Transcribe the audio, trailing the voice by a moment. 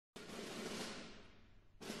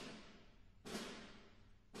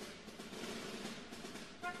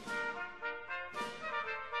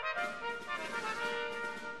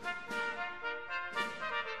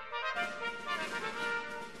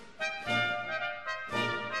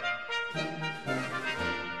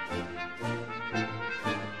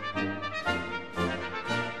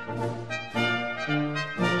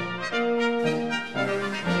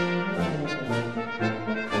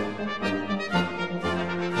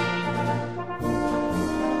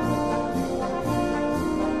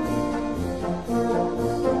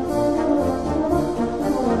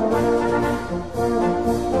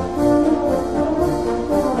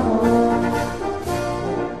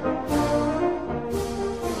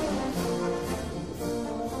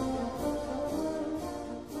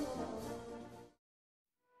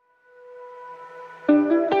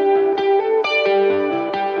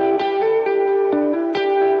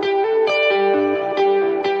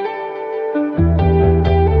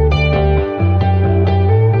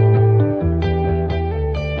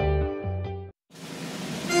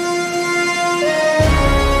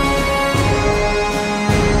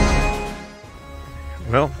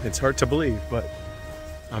hard to believe, but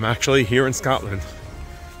I'm actually here in Scotland.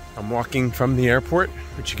 I'm walking from the airport,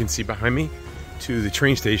 which you can see behind me, to the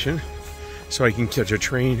train station so I can catch a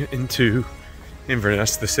train into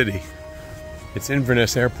Inverness, the city. It's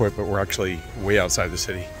Inverness Airport, but we're actually way outside the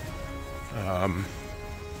city.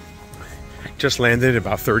 Just landed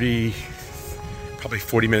about 30, probably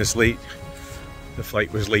 40 minutes late. The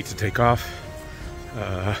flight was late to take off.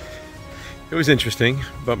 It was interesting,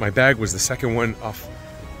 but my bag was the second one off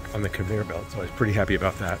on the conveyor belt, so I was pretty happy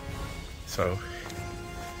about that. So,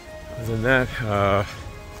 other than that,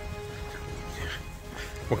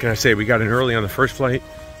 what can I say? We got in early on the first flight,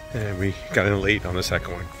 and we got in late on the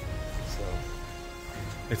second one. So,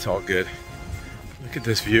 it's all good. Look at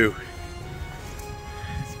this view.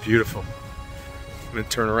 It's beautiful. I'm gonna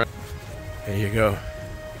turn around. There you go.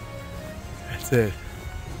 That's it.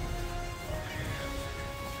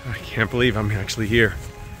 I can't believe I'm actually here.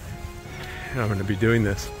 I'm gonna be doing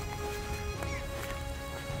this.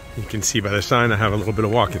 You can see by the sign I have a little bit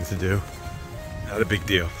of walking to do. Not a big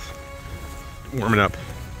deal. Warming up.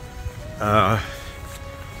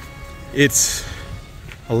 It's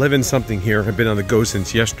 11 something here. I've been on the go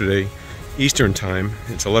since yesterday, Eastern time.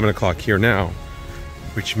 It's 11 o'clock here now,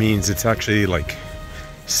 which means it's actually like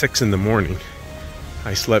 6 in the morning.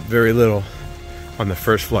 I slept very little on the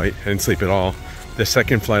first flight. I didn't sleep at all. The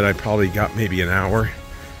second flight I probably got maybe an hour.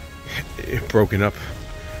 It broken up.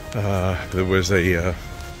 There was a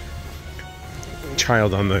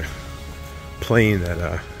child on the plane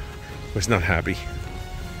that was not happy.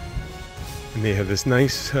 And they have this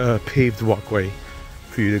nice paved walkway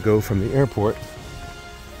for you to go from the airport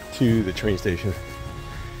to the train station.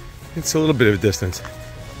 It's a little bit of a distance.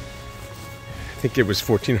 I think it was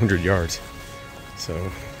 1,400 yards. So you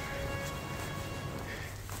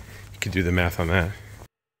can do the math on that.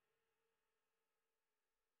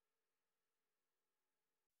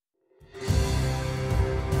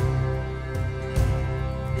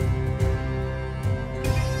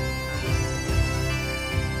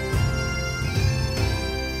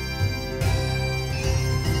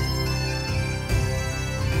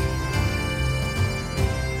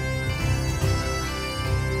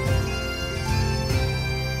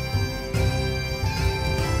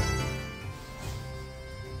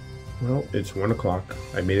 Well, it's 1 o'clock.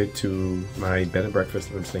 I made it to my bed and breakfast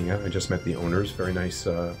that I'm staying at. I just met the owners, very nice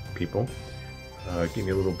people. Gave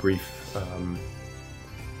me a little brief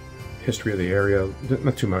history of the area,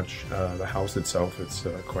 not too much. The house itself, it's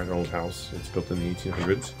quite an old house. It's built in the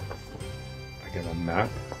 1800s. I got a map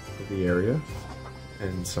of the area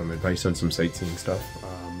and some advice on some sightseeing stuff.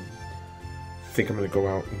 I think I'm going to go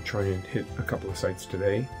out and try and hit a couple of sites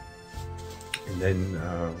today. And then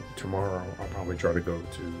tomorrow I'll probably try to go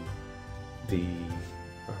to the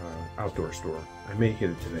outdoor store. I may hit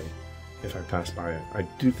it today if I pass by it. I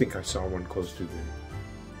do think I saw one close to the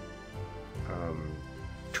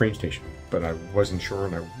train station, but I wasn't sure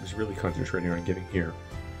and I was really concentrating on getting here.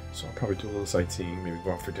 So I'll probably do a little sightseeing, maybe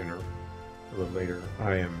go out for dinner a little later.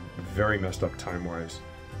 I am very messed up time-wise.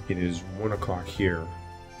 It is 1 o'clock here.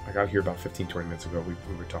 I got here about 15-20 minutes ago. We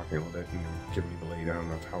were talking a little bit and giving me the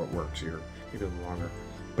laydown of how it works here, maybe a little longer.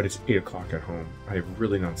 But it's 8 o'clock at home. I have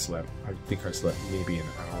really not slept. I think I slept maybe an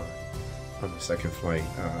hour on the second flight.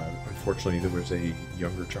 Unfortunately, there was a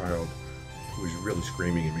younger child who was really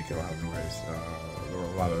screaming and making a lot of noise. There were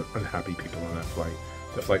a lot of unhappy people on that flight.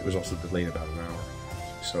 The flight was also delayed about an hour.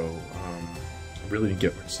 So I really didn't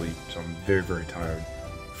get much sleep. So I'm very, very tired.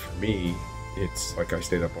 For me, it's like I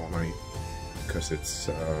stayed up all night because it's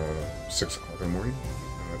 6 o'clock in the morning.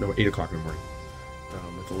 No, 8 o'clock in the morning.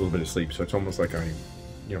 With a little bit of sleep. So it's almost like I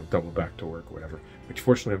double back to work or whatever, which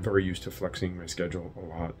fortunately I'm very used to flexing my schedule a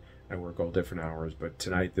lot. I work all different hours, but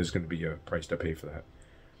tonight there's going to be a price to pay for that.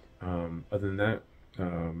 Other than that,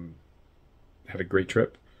 had a great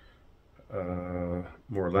trip, more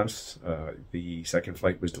or less. The second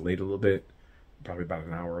flight was delayed a little bit, probably about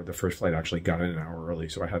an hour. The first flight actually got in an hour early,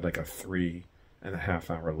 so I had like a 3.5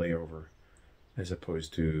 hour layover as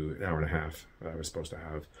opposed to an hour and a half that I was supposed to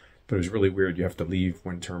have. But it was really weird. You have to leave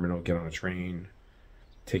one terminal, get on a train,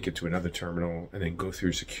 take it to another terminal, and then go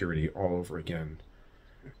through security all over again.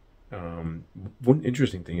 One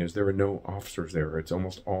interesting thing is there are no officers there. It's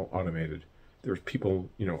almost all automated. There's people,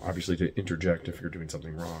 obviously to interject if you're doing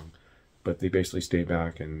something wrong, but they basically stay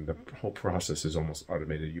back and the whole process is almost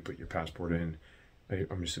automated. You put your passport in.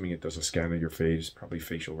 I'm assuming it does a scan of your face, probably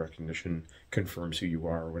facial recognition, confirms who you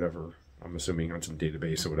are or whatever. I'm assuming on some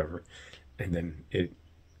database or whatever. And then it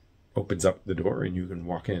opens up the door and you can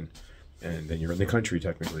walk in. And then you're in the country,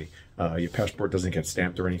 technically. Your passport doesn't get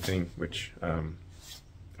stamped or anything, which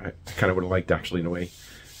I kind of would have liked, actually, in a way.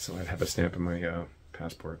 So I'd have a stamp in my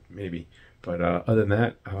passport, maybe. But other than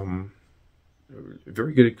that,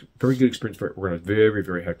 very good experience. We're on a very,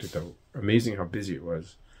 very hectic though. Amazing how busy it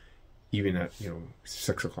was, even at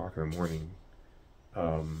 6 o'clock in the morning,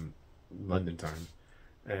 London time.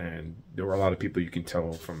 And there were a lot of people, you can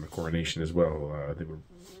tell from the coronation as well. They were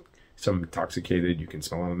some intoxicated, you can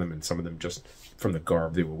smell on them, and some of them just from the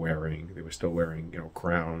garb they were wearing. They were still wearing,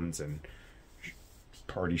 crowns and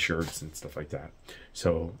party shirts and stuff like that.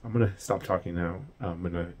 So I'm gonna stop talking now. I'm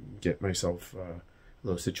gonna get myself a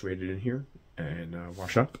little situated in here and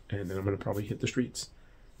wash up, and then I'm gonna probably hit the streets.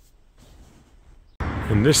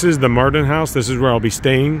 And this is the Martin house. This is where I'll be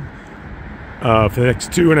staying for the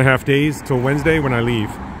next 2.5 days till Wednesday when I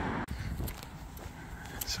leave.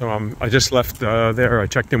 So I just left there. I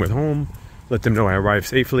checked in with home, let them know I arrived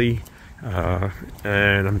safely,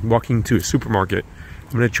 and I'm walking to a supermarket.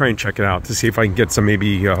 I'm going to try and check it out to see if I can get some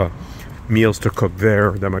maybe meals to cook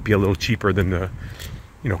there that might be a little cheaper than the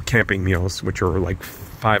camping meals, which are like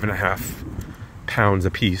 5.5 pounds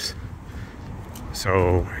a piece.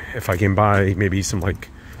 So if I can buy maybe some like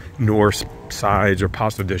Norse sides or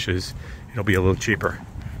pasta dishes, it'll be a little cheaper.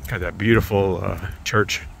 Got that beautiful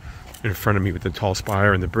church in front of me with the tall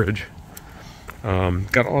spire and the bridge.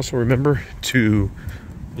 Got to also remember to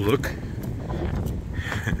look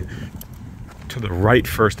to the right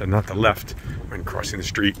first and not the left when crossing the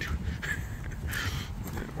street.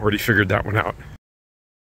 Already figured that one out.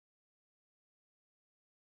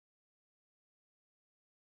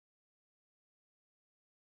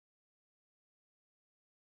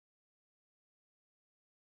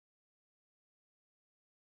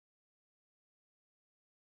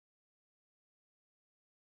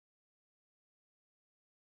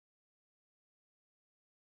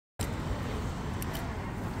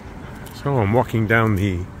 So I'm walking down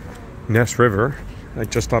the Ness River. I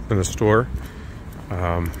just stopped in a store,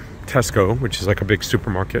 Tesco, which is like a big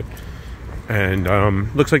supermarket, and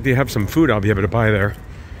looks like they have some food I'll be able to buy there.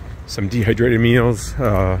 Some dehydrated meals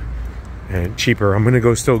and cheaper. I'm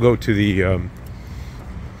gonna still go to the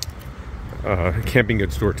camping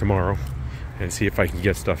goods store tomorrow and see if I can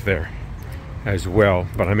get stuff there as well.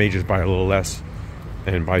 But I may just buy a little less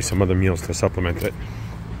and buy some other meals to supplement it.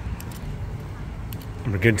 I'm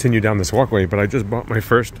going to continue down this walkway, but I just bought my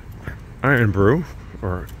first Iron Brew,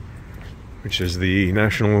 which is the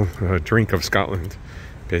national drink of Scotland.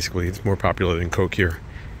 Basically, it's more popular than Coke here.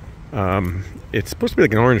 It's supposed to be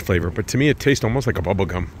like an orange flavor, but to me it tastes almost like a bubble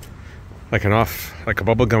gum. Like a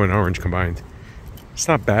bubble gum and orange combined. It's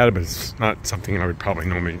not bad, but it's not something I would probably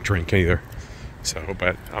normally drink either. So,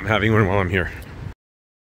 but I'm having one while I'm here.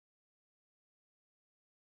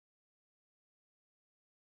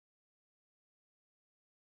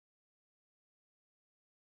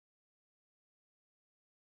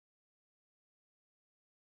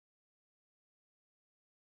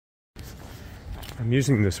 I'm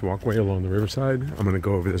using this walkway along the riverside. I'm going to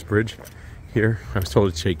go over this bridge here. I was told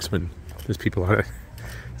it shakes when there's people on it.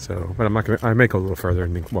 So, but I'm not going to, I may go a little further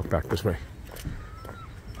and then walk back this way.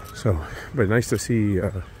 So, but nice to see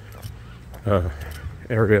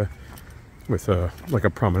area with like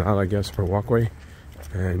a promenade, I guess, for a walkway.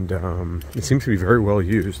 And it seems to be very well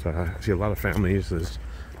used. I see a lot of families. There's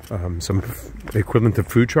some equivalent of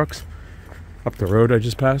food trucks up the road I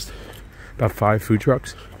just passed. About 5 food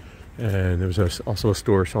trucks. And there was also a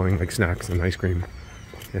store selling like snacks and ice cream.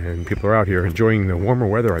 And people are out here enjoying the warmer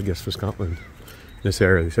weather, I guess, for Scotland. This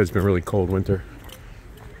area, they said it's been a really cold winter.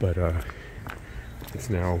 But it's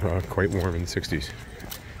now quite warm in the 60s.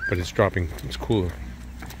 But it's dropping, it's cooler.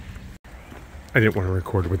 I didn't want to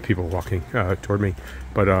record with people walking toward me.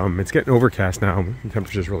 But it's getting overcast now. The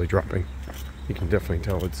temperature's really dropping. You can definitely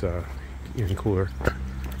tell it's getting cooler.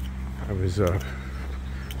 I was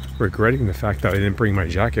regretting the fact that I didn't bring my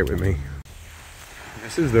jacket with me.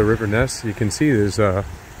 This is the River Ness. You can see there's an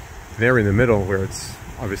area in the middle where it's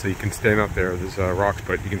obviously you can stand up there. There's rocks,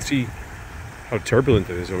 but you can see how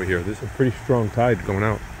turbulent it is over here. There's a pretty strong tide going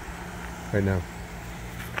out right now.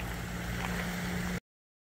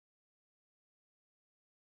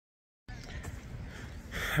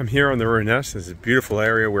 I'm here on the River Ness. There's a beautiful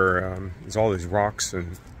area where there's all these rocks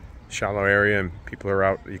and shallow area, and people are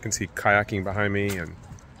out. You can see kayaking behind me, and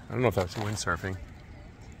I don't know if that's windsurfing.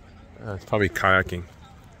 It's probably kayaking.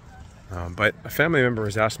 But a family member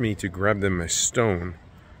has asked me to grab them a stone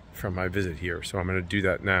from my visit here, so I'm going to do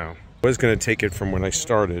that now. I was going to take it from when I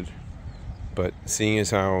started, but seeing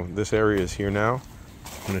as how this area is here now,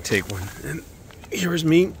 I'm going to take one. And here's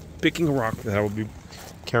me picking a rock that I will be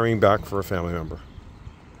carrying back for a family member.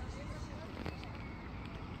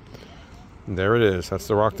 And there it is. That's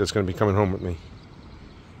the rock that's going to be coming home with me.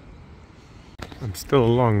 I'm still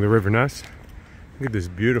along the River Ness, Look at this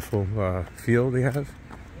beautiful field they have.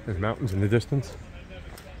 There's mountains in the distance.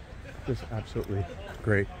 Just absolutely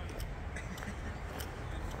great.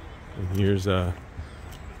 And here's a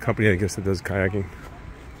company, I guess, that does kayaking.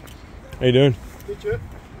 How you doing? Good.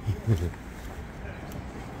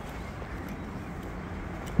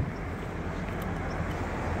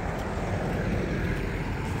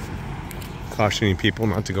 Cautioning people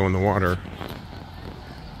not to go in the water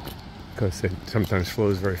because it sometimes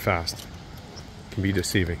flows very fast. It can be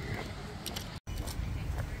deceiving.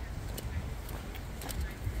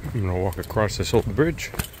 I'm gonna walk across this old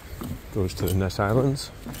bridge, goes to the Ness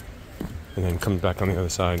Islands, and then comes back on the other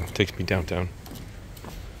side, takes me downtown.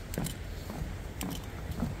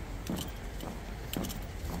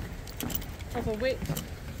 Oh, wait.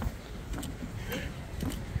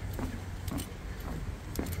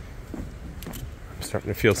 I'm starting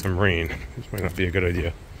to feel some rain. This might not be a good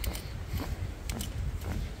idea.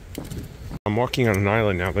 I'm walking on an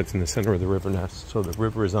island now that's in the center of the river Ness. So the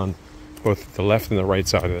river is on both the left and the right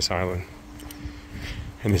side of this island.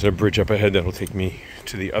 And there's a bridge up ahead that'll take me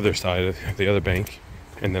to the other side of the other bank.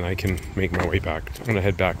 And then I can make my way back. I'm gonna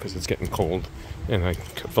head back because it's getting cold. And I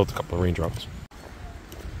felt a couple of raindrops.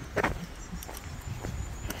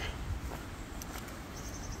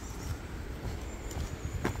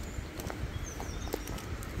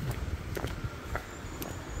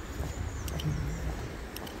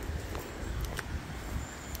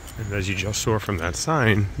 And as you just saw from that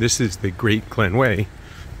sign, this is the Great Glen Way.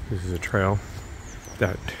 This is a trail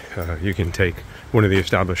that you can take, one of the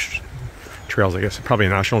established trails, I guess, probably a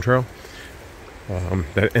national trail,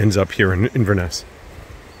 that ends up here in Inverness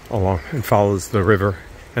along and follows the river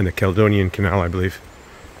and the Caledonian Canal, I believe.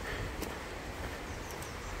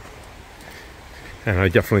 And I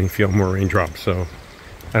definitely feel more raindrops, so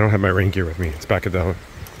I don't have my rain gear with me. It's back at the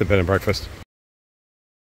bed and breakfast.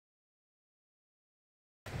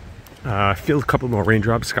 I feel a couple more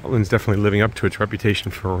raindrops. Scotland's definitely living up to its reputation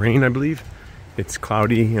for rain, I believe. It's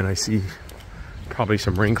cloudy and I see probably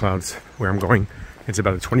some rain clouds where I'm going. It's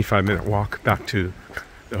about a 25-minute walk back to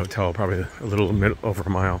the hotel, probably a little over a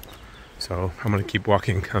mile. So I'm gonna keep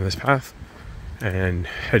walking on this path and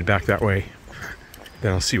head back that way.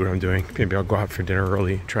 Then I'll see what I'm doing. Maybe I'll go out for dinner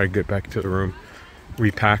early, try to get back to the room,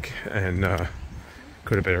 repack, and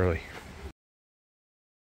go to bed early.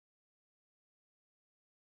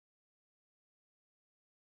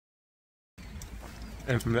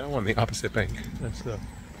 And from now on, the opposite bank. That's the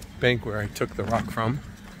bank where I took the rock from.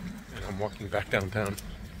 And I'm walking back downtown.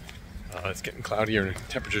 It's getting cloudier and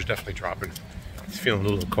the temperature's definitely dropping. It's feeling a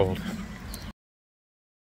little cold.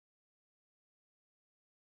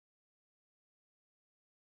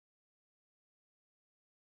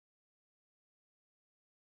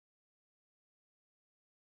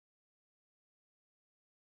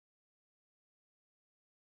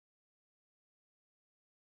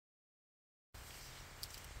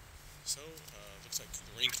 So, looks like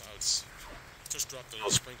the rain clouds just dropped a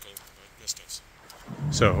little sprinkle, but missed us.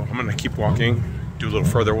 So, I'm gonna keep walking, do a little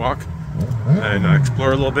further walk, and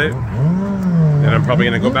explore a little bit. Then I'm probably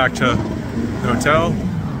gonna go back to the hotel,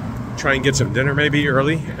 try and get some dinner maybe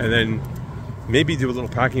early, and then maybe do a little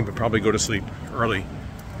packing, but probably go to sleep early.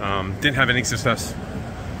 Didn't have any success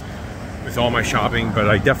with all my shopping, but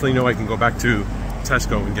I definitely know I can go back to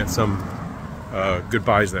Tesco and get some good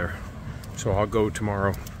buys there. So I'll go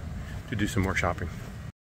tomorrow to do some more shopping.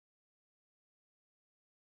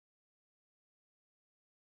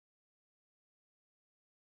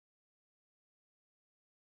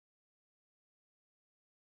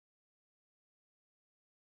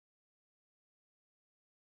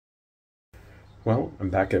 Well, I'm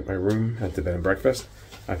back at my room at the bed and breakfast.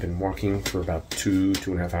 I've been walking for about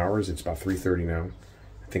 2.5 hours. It's about 3:30 now.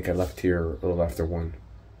 I think I left here a little after 1,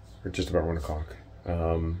 or just about 1 o'clock.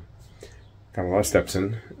 Got a lot of steps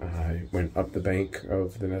in. I went up the bank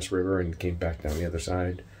of the Ness River and came back down the other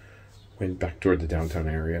side. Went back toward the downtown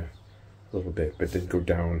area a little bit, but then go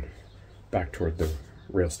down back toward the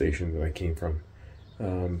rail station that I came from.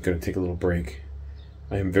 I'm gonna take a little break.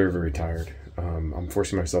 I am very, very tired. I'm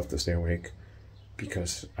forcing myself to stay awake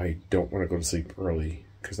because I don't want to go to sleep early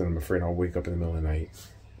because then I'm afraid I'll wake up in the middle of the night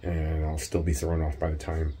and I'll still be thrown off by the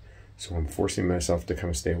time. So I'm forcing myself to kind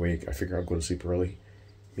of stay awake. I figure I'll go to sleep early,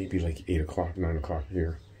 maybe like 8 o'clock, 9 o'clock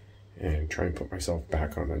here, and try and put myself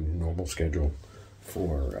back on a normal schedule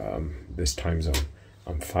for this time zone.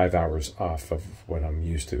 I'm 5 hours off of what I'm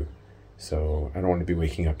used to. So I don't want to be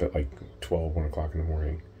waking up at like 12, 1 o'clock in the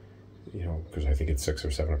morning, you know, because I think it's 6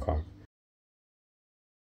 or 7 o'clock.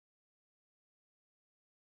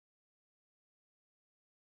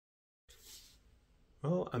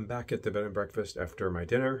 Well, I'm back at the bed and breakfast after my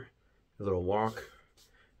dinner. a little walk.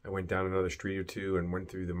 I went down another street or two and went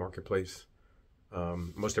through the marketplace.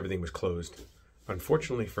 Most everything was closed.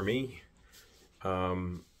 Unfortunately for me,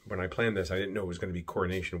 when I planned this, I didn't know it was going to be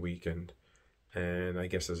Coronation Weekend. And I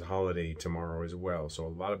guess there's a holiday tomorrow as well. So a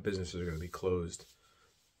lot of businesses are going to be closed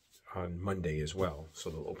on Monday as well. So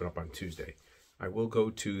they'll open up on Tuesday. I will go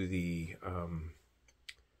to the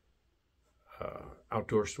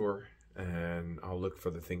outdoor store and I'll look for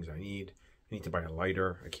the things I need. I need to buy a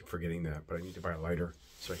lighter. I keep forgetting that, but I need to buy a lighter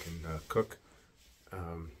so I can cook.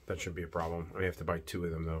 That shouldn't be a problem. I may have to buy 2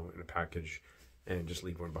 of them though in a package and just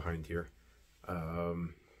leave one behind here.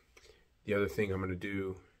 The other thing I'm going to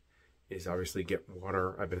do is obviously get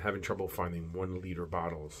water. I've been having trouble finding 1 liter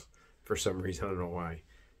bottles for some reason. I don't know why.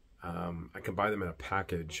 I can buy them in a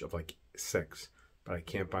package of like 6, but I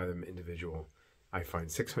can't buy them individual. I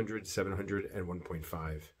find 600, 700, and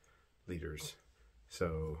 1.5 liters.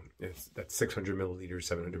 So that's 600 milliliters,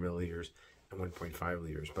 700 milliliters, and 1.5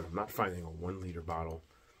 liters. But I'm not finding a 1 liter bottle,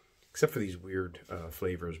 except for these weird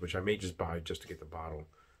flavors, which I may just buy just to get the bottle.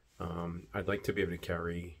 I'd like to be able to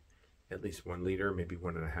carry at least 1 liter, maybe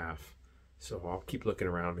 1.5. So I'll keep looking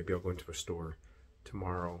around. Maybe I'll go into a store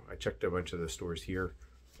tomorrow. I checked a bunch of the stores here,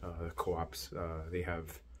 the co-ops. They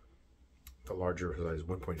have the larger size,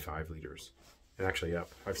 1.5 liters. And actually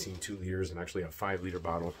I've seen 2 liters and actually a 5 liter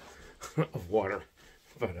bottle of water.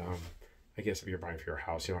 But I guess if you're buying for your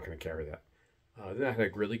house, you're not going to carry that. Then I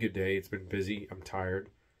had a really good day. It's been busy. I'm tired.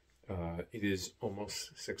 It is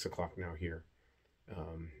almost 6 o'clock now here.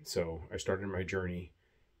 So I started my journey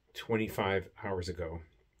 25 hours ago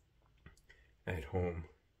at home,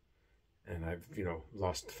 and I've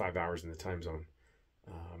lost 5 hours in the time zone.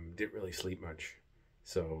 Didn't really sleep much,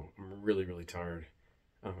 so I'm really tired.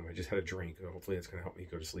 I just had a drink, and hopefully that's going to help me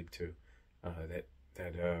go to sleep too.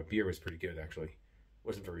 That beer was pretty good actually.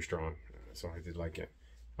 Wasn't very strong, so I did like it.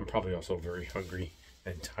 I'm probably also very hungry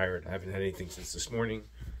and tired. I haven't had anything since this morning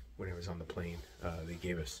when I was on the plane. They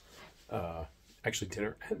gave us actually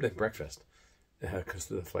dinner and then breakfast because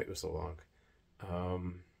the flight was so long.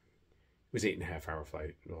 It was 8.5 hour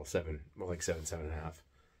flight. Well, 7, more like 7.5,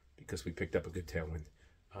 because we picked up a good tailwind.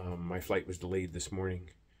 My flight was delayed this morning,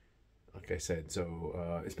 like I said.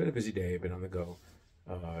 So it's been a busy day. I've been on the go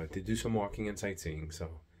to do some walking and sightseeing. So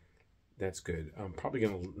that's good. I'm probably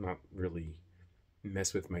gonna not really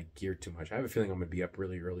mess with my gear too much. I have a feeling I'm gonna be up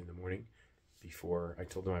really early in the morning. Before I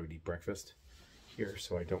told them I would eat breakfast here,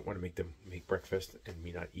 so I don't want to make them make breakfast and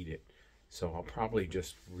me not eat it. So I'll probably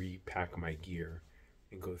just repack my gear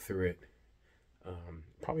and go through it.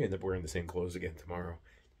 Probably end up wearing the same clothes again tomorrow,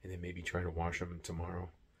 and then maybe trying to wash them tomorrow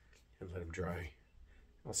and let them dry.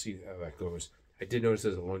 I'll see how that goes. I did notice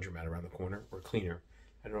there's a laundromat around the corner, or cleaner.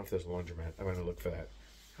 I don't know if there's a laundromat. I'm gonna look for that.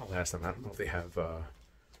 I'll ask them. I don't know if they have. I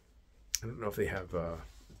don't know if they have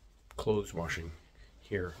clothes washing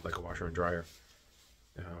here, like a washer and dryer.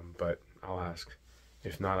 But I'll ask.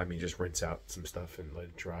 If not, I may just rinse out some stuff and let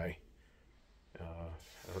it dry.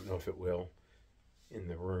 I don't know if it will in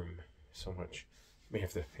the room so much. May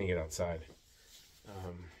have to hang it outside.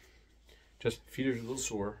 Just feet are a little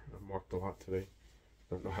sore. I've walked a lot today.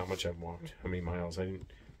 Don't know how much I've walked, how many miles.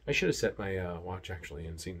 I should have set my watch actually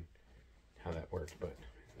and seen how that worked. But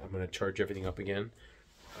I'm gonna charge everything up again.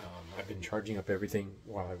 I've been charging up everything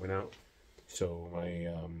while I went out. So my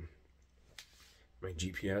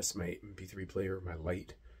GPS, my MP3 player, my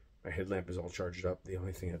light, my headlamp is all charged up. The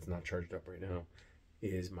only thing that's not charged up right now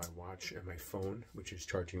is my watch and my phone, which is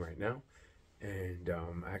charging right now. And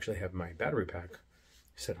I actually have my battery pack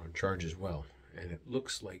set on charge as well. And it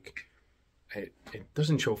looks like it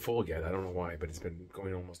doesn't show full yet. I don't know why, but it's been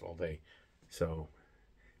going almost all day. So,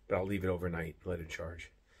 but I'll leave it overnight, let it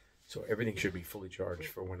charge. So everything should be fully charged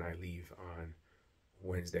for when I leave on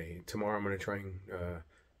Wednesday. Tomorrow I'm going to try and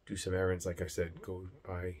do some errands, like I said, go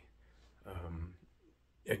buy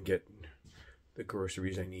and get the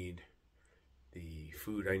groceries I need, the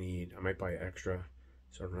food I need. I might buy extra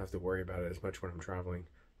so I don't have to worry about it as much when I'm traveling,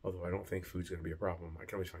 although I don't think food's going to be a problem. I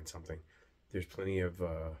can always find something. There's plenty of,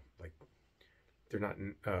 like, they're not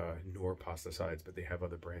Knorr pasta sides, but they have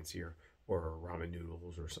other brands here, or ramen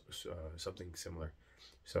noodles or something similar.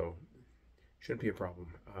 So, shouldn't be a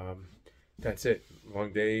problem. That's it.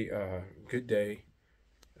 Long day, good day.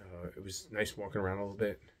 It was nice walking around a little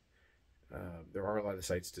bit. There are a lot of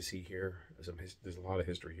sights to see here. There's a lot of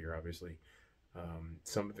history here, obviously.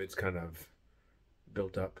 Some of it's kind of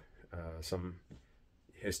built up. Some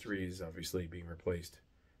history is obviously being replaced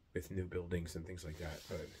with new buildings and things like that.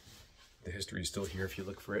 But the history is still here if you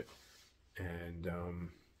look for it. And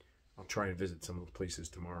I'll try and visit some of the places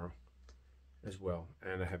tomorrow as well.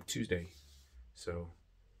 And I have Tuesday, so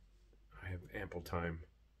I have ample time.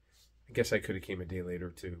 I guess I could have came a day later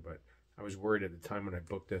too, but I was worried at the time when I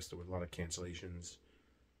booked this, there was a lot of cancellations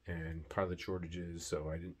and pilot shortages, so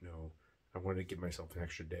I didn't know. I wanted to give myself an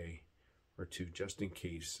extra day or two just in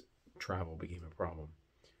case travel became a problem.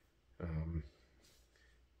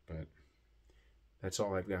 But that's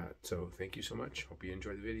all I've got. So thank you so much. Hope you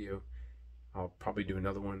enjoyed the video. I'll probably do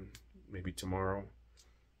another one maybe tomorrow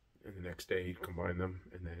and the next day, combine them,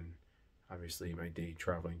 and then obviously my day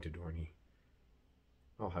traveling to Dorney,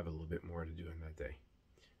 I'll have a little bit more to do on that day.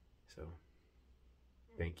 So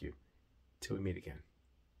thank you. Till we meet again.